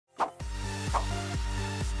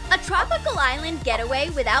tropical island getaway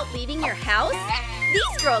without leaving your house?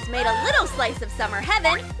 These girls made a little slice of summer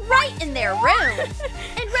heaven right in their room.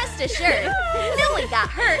 And rest assured, no one got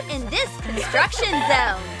hurt in this construction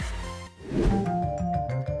zone.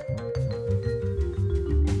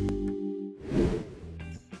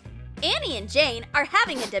 Annie and Jane are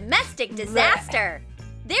having a domestic disaster.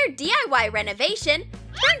 Their DIY renovation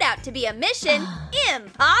turned out to be a mission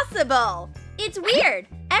impossible. It's weird.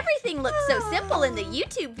 Everything looked so simple in the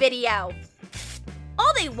YouTube video.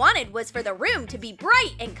 All they wanted was for the room to be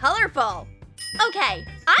bright and colorful. Okay,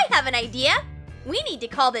 I have an idea. We need to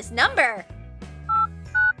call this number.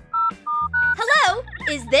 Hello,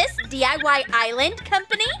 is this DIY Island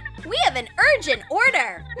Company? We have an urgent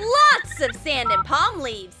order. Lots of sand and palm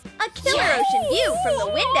leaves. A killer ocean view from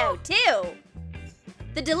the window, too.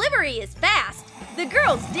 The delivery is fast. The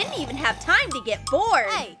girls didn't even have time to get bored.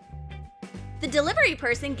 Hey. The delivery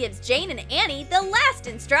person gives Jane and Annie the last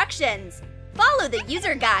instructions. Follow the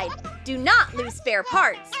user guide. Do not lose spare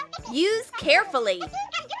parts. Use carefully.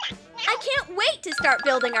 I can't wait to start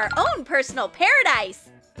building our own personal paradise.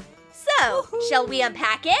 So, shall we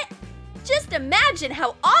unpack it? Just imagine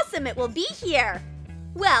how awesome it will be here.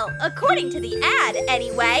 Well, according to the ad,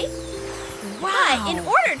 anyway. Wow. But in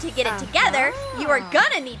order to get it together, you are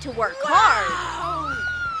gonna need to work hard.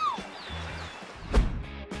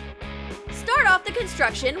 Start off the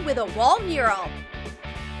construction with a wall mural.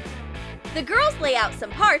 The girls lay out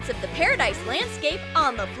some parts of the paradise landscape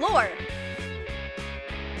on the floor.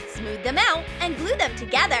 Smooth them out and glue them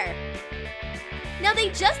together. Now they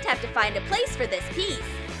just have to find a place for this piece.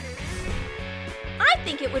 I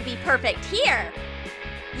think it would be perfect here.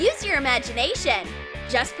 Use your imagination.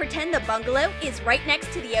 Just pretend the bungalow is right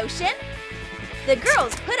next to the ocean. The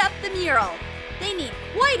girls put up the mural. They need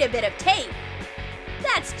quite a bit of tape.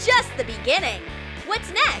 That's just the beginning.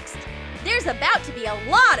 What's next? There's about to be a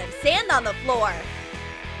lot of sand on the floor.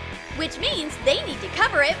 Which means they need to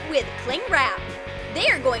cover it with cling wrap. They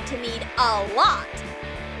are going to need a lot.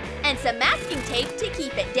 And some masking tape to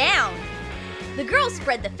keep it down. The girls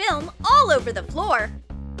spread the film all over the floor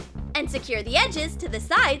and secure the edges to the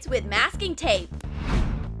sides with masking tape.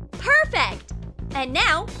 Perfect! And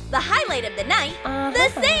now, the highlight of the night, the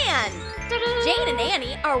sand! Jane and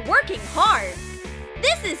Annie are working hard.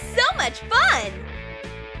 This is so much fun!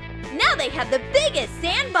 Now they have the biggest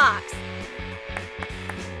sandbox.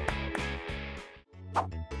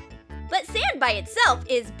 But sand by itself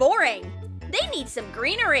is boring. They need some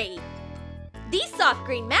greenery. These soft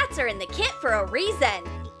green mats are in the kit for a reason.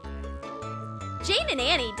 Jane and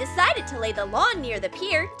Annie decided to lay the lawn near the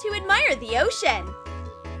pier to admire the ocean.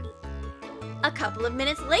 A couple of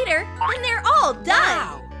minutes later, and they're all done!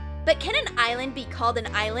 Wow. But can an island be called an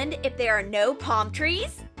island if there are no palm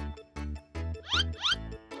trees?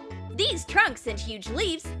 These trunks and huge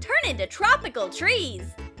leaves turn into tropical trees.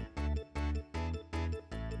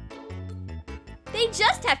 They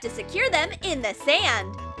just have to secure them in the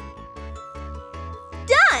sand.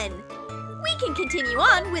 Done! We can continue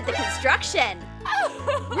on with the construction.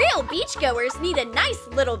 Real beachgoers need a nice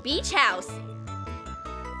little beach house.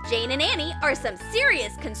 Jane and Annie are some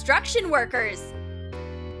serious construction workers.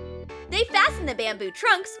 They fasten the bamboo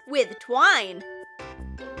trunks with twine.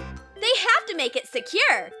 They have to make it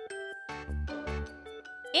secure.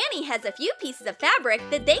 Annie has a few pieces of fabric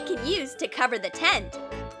that they can use to cover the tent.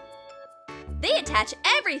 They attach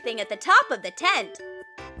everything at the top of the tent.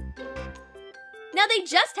 Now they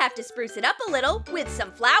just have to spruce it up a little with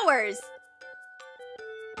some flowers.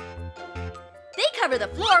 They cover the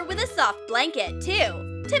floor with a soft blanket,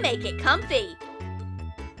 too, to make it comfy.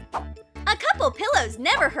 A couple pillows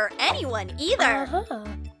never hurt anyone either.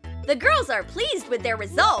 The girls are pleased with their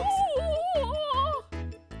results.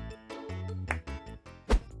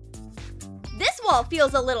 This wall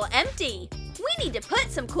feels a little empty. We need to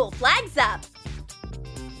put some cool flags up.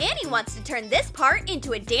 Annie wants to turn this part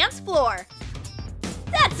into a dance floor.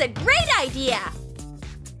 That's a great idea!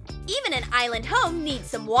 Even an island home needs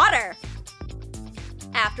some water.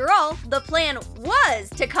 After all, the plan was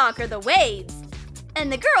to conquer the waves.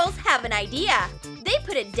 And the girls have an idea. They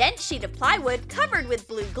put a dense sheet of plywood covered with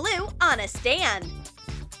blue glue on a stand.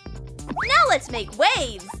 Now let's make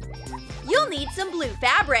waves. You'll need some blue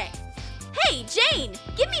fabric. Hey, Jane,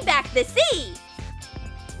 give me back the sea!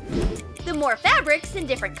 The more fabrics in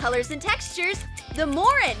different colors and textures, the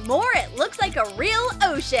more and more it looks like a real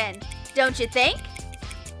ocean. Don't you think?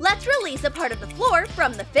 Let's release a part of the floor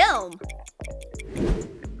from the film.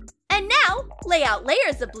 And now, lay out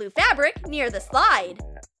layers of blue fabric near the slide.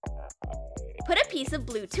 Put a piece of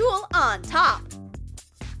blue tulle on top.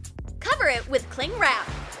 Cover it with cling wrap.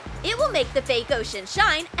 It will make the fake ocean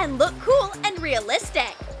shine and look cool and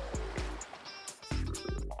realistic.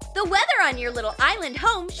 The weather on your little island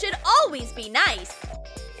home should always be nice.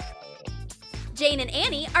 Jane and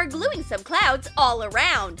Annie are gluing some clouds all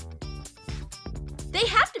around. They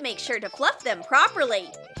have to make sure to fluff them properly.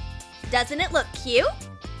 Doesn't it look cute?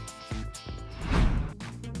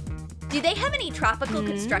 Do they have any tropical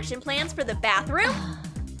construction plans for the bathroom?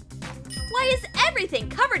 Why is everything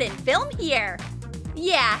covered in film here?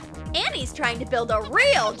 Yeah, Annie's trying to build a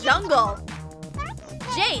real jungle.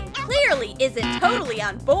 Jane clearly isn't totally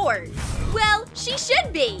on board. Well, she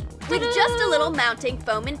should be. With just a little mounting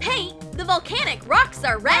foam and paint, the volcanic rocks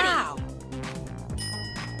are ready. Wow.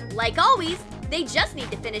 Like always, they just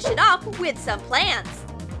need to finish it off with some plants.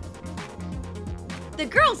 The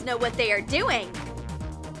girls know what they are doing.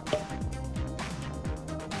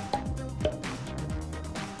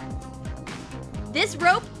 This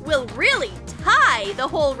rope will really tie the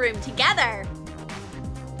whole room together.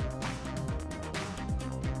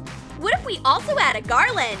 What if we also add a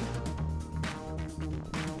garland?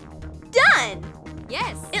 Done!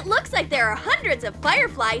 Yes. It looks like there are hundreds of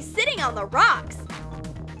fireflies sitting on the rocks.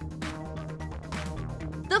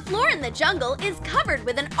 The floor in the jungle is covered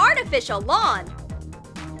with an artificial lawn.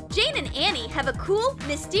 Jane and Annie have a cool,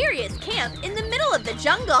 mysterious camp in the middle of the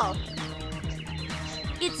jungle.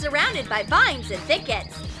 It's surrounded by vines and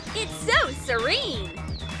thickets. It's so serene.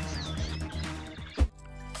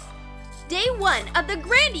 Day 1 of the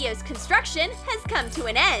grandiose construction has come to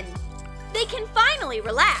an end. They can finally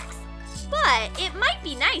relax, but it might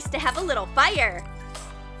be nice to have a little fire.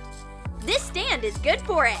 This stand is good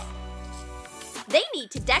for it. They need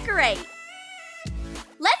to decorate.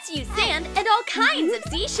 Let's use sand and all kinds of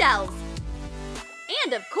seashells.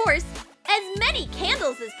 And of course, as many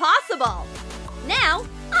candles as possible. Now,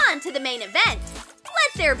 on to the main event.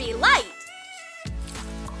 Let there be light.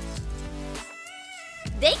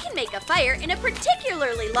 They can make a fire in a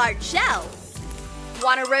particularly large shell.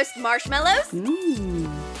 Want to roast marshmallows?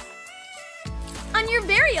 On your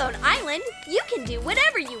very own island, you can do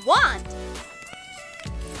whatever you want.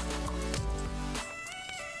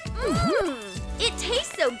 It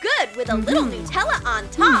tastes so good with a little Nutella on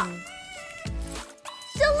top.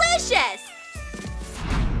 Delicious!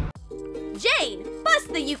 Jane,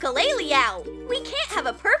 bust the ukulele out! We can't have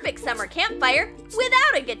a perfect summer campfire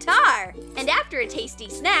without a guitar! And after a tasty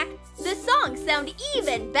snack, the songs sound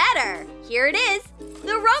even better! Here it is,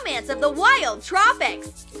 the romance of the wild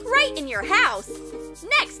tropics! Right in your house,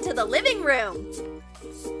 next to the living room!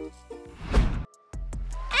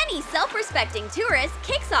 Any self-respecting tourist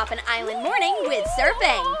kicks off an island morning with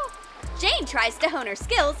surfing. Jane tries to hone her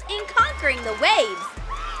skills in conquering the waves.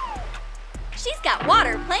 She's got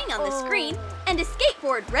water playing on the screen and a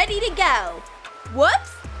skateboard ready to go.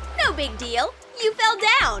 Whoops! No big deal. You fell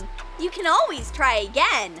down. You can always try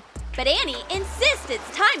again. But Annie insists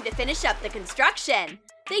it's time to finish up the construction.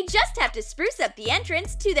 They just have to spruce up the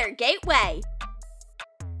entrance to their gateway.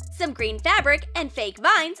 Some green fabric and fake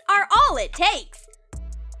vines are all it takes.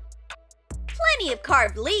 Plenty of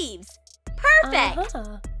carved leaves. Perfect!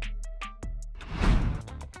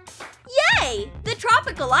 Yay! The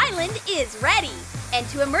tropical island is ready! And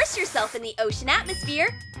to immerse yourself in the ocean atmosphere,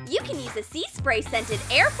 you can use a sea spray scented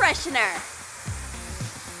air freshener.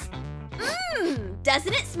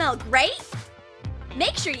 Doesn't it smell great?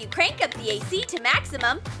 Make sure you crank up the AC to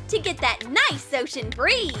maximum to get that nice ocean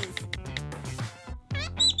breeze.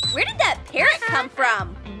 Where did that parrot come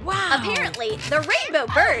from? Wow! Apparently, the rainbow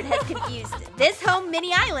bird has confused this home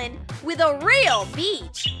mini island with a real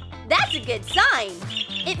beach. That's a good sign.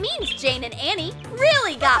 It means Jane and Annie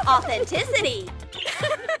really got authenticity.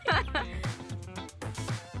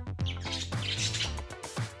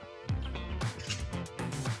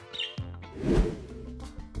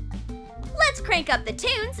 Let's crank up the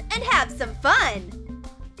tunes and have some fun.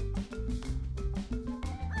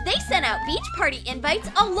 They sent out beach party invites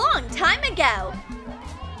a long time ago.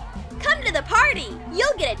 Come to the party,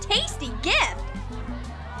 you'll get a tasty gift.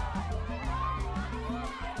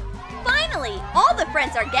 Finally, all the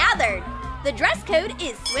friends are gathered. The dress code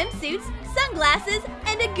is swimsuits, sunglasses,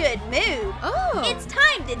 and a good mood. Oh. It's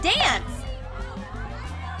time to dance.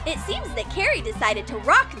 It seems that Carrie decided to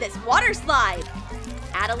rock this water slide.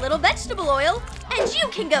 Add a little vegetable oil, and you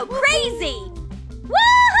can go crazy.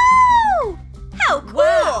 Woohoo! How cool!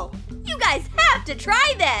 Wow. You guys have to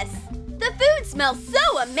try this. The food smells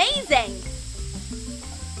so amazing.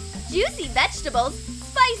 Juicy vegetables,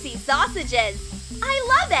 spicy sausages. I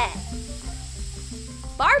love it.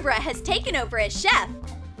 Barbara has taken over as chef.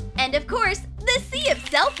 And of course, the sea of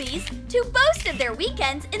selfies to boast of their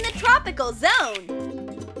weekends in the tropical zone.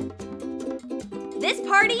 This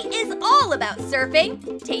party is all about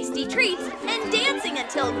surfing, tasty treats, and dancing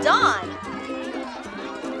until dawn.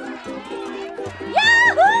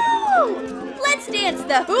 Yahoo! Let's dance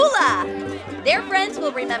the hula! Their friends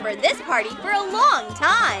will remember this party for a long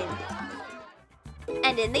time.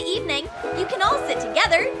 And in the evening, you can all sit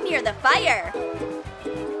together near the fire.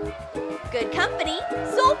 Good company,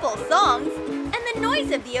 soulful songs, and the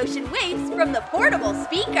noise of the ocean waves from the portable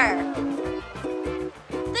speaker.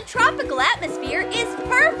 The tropical atmosphere is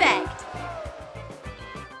perfect!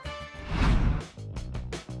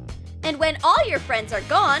 And when all your friends are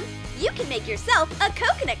gone, you can make yourself a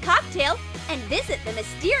coconut cocktail and visit the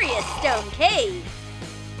mysterious stone cave.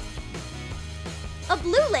 A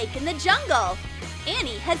blue lake in the jungle.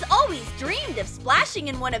 Annie has always dreamed of splashing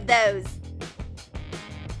in one of those.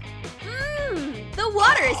 The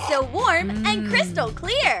water is so warm and crystal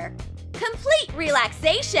clear. Complete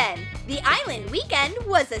relaxation. The island weekend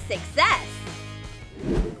was a success.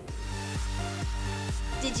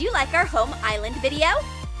 Did you like our home island video?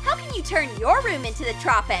 How can you turn your room into the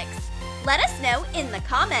tropics? Let us know in the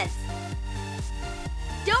comments.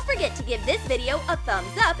 Don't forget to give this video a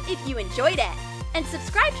thumbs up if you enjoyed it. And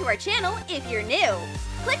subscribe to our channel if you're new.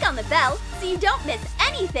 Click on the bell so you don't miss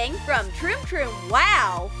anything from Troom Troom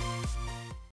Wow!